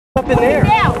Up in there.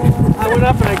 I went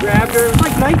up and I grabbed her. It was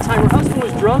like nighttime. Her husband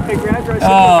was drunk. I grabbed her. I said,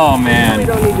 oh man. You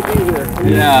really don't need to be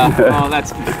here. Yeah. Oh,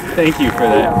 that's. Thank you for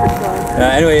that.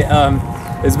 Anyway,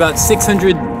 it's about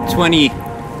 620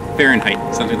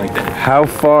 Fahrenheit, something like that. How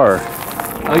far?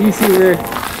 Oh, you see where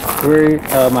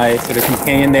my sort of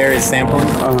companion there is sampling?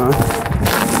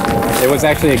 It was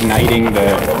actually igniting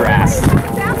the grass.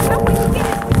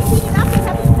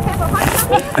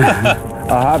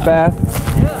 A hot bath?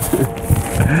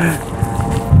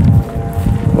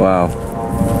 Wow.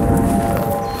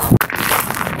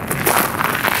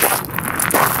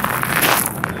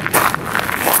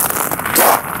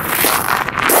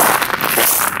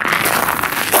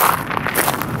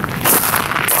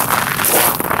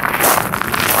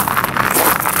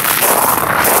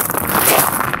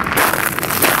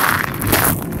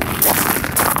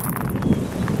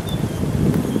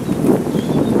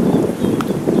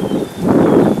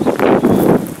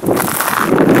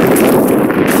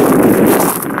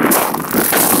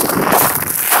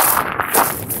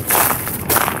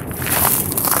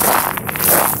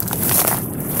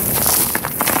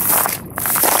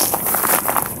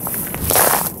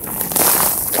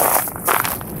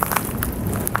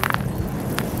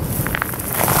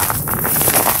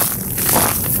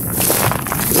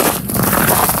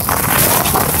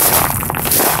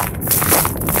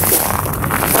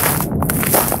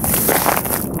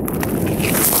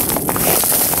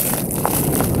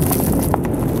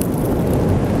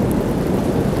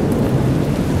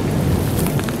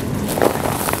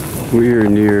 We are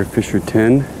near Fissure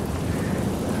 10.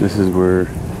 This is where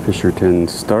Fissure 10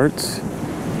 starts.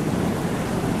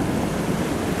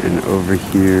 And over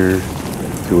here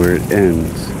to where it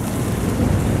ends.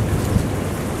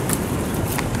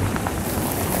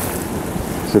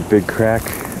 It's a big crack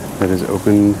that is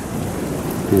opened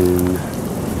in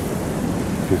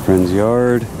my friend's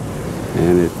yard,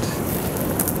 and it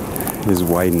is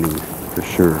widening for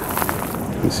sure.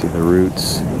 You can see the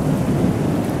roots.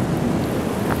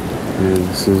 And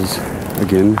this is,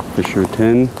 again, Fissure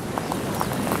 10.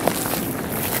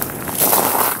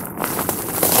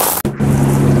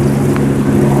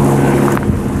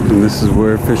 And this is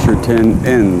where Fissure 10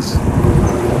 ends.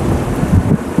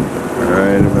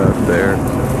 Right about there.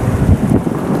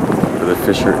 Where the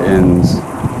fissure ends.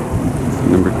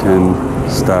 Number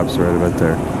 10 stops right about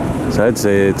there. So I'd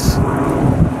say it's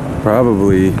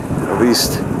probably at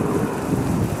least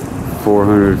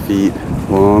 400 feet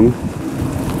long.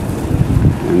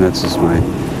 And that's just my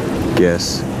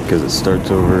guess, because it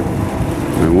starts over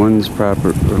my one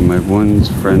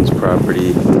friend's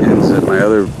property, ends at my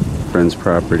other friend's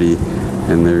property,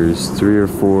 and there's 3 or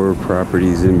 4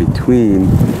 properties in between,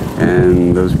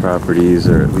 and those properties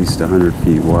are at least 100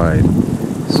 feet wide.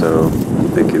 So I'm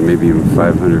thinking maybe even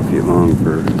 500 feet long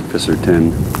for Fissure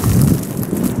 10.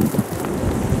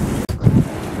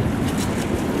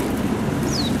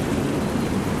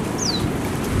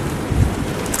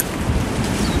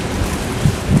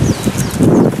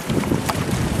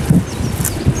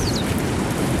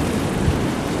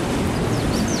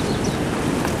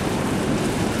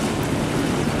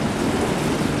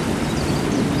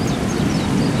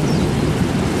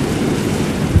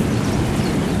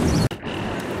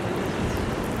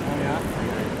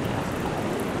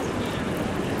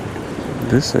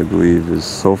 This, I believe, is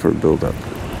sulfur buildup.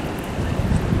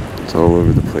 It's all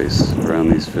over the place around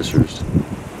these fissures.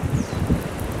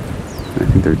 I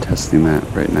think they're testing that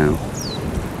right now.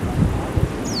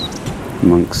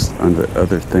 Amongst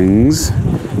other things,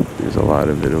 there's a lot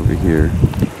of it over here.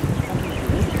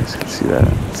 You guys can see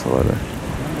that. It's a lot of...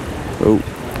 Oh,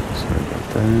 sorry about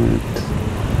that.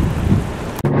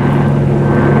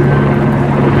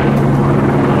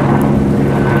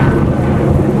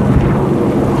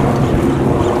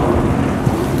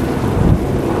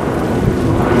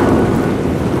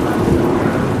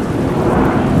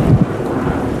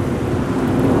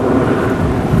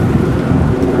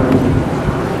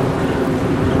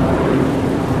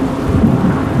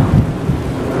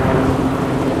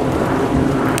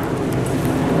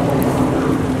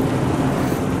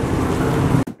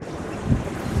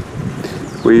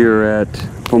 We are at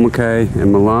Pomakai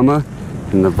and Malama,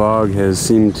 and the fog has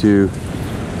seemed to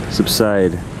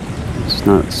subside. It's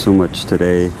not so much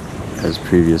today as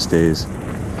previous days.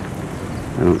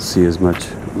 I don't see as much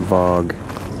fog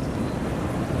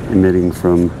emitting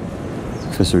from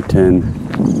Fissure 10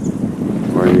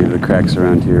 or any of the cracks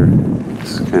around here.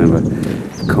 It's kind of a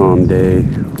calm day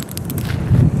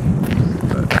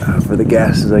for the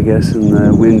gases, I guess, and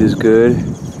the wind is good.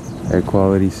 Air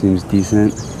quality seems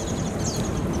decent.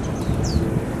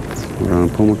 We're on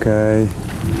Pomakai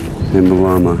and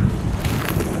Malama.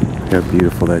 Look how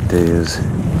beautiful that day is.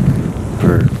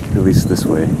 or at least this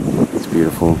way. It's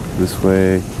beautiful. This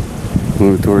way,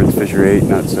 move towards Fissure 8,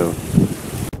 not so.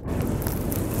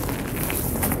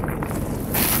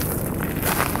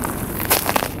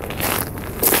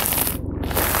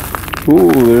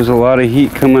 Ooh, there's a lot of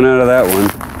heat coming out of that one.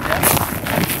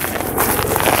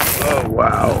 Oh,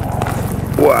 wow.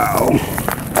 Wow.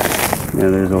 Yeah,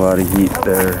 there's a lot of heat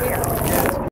there.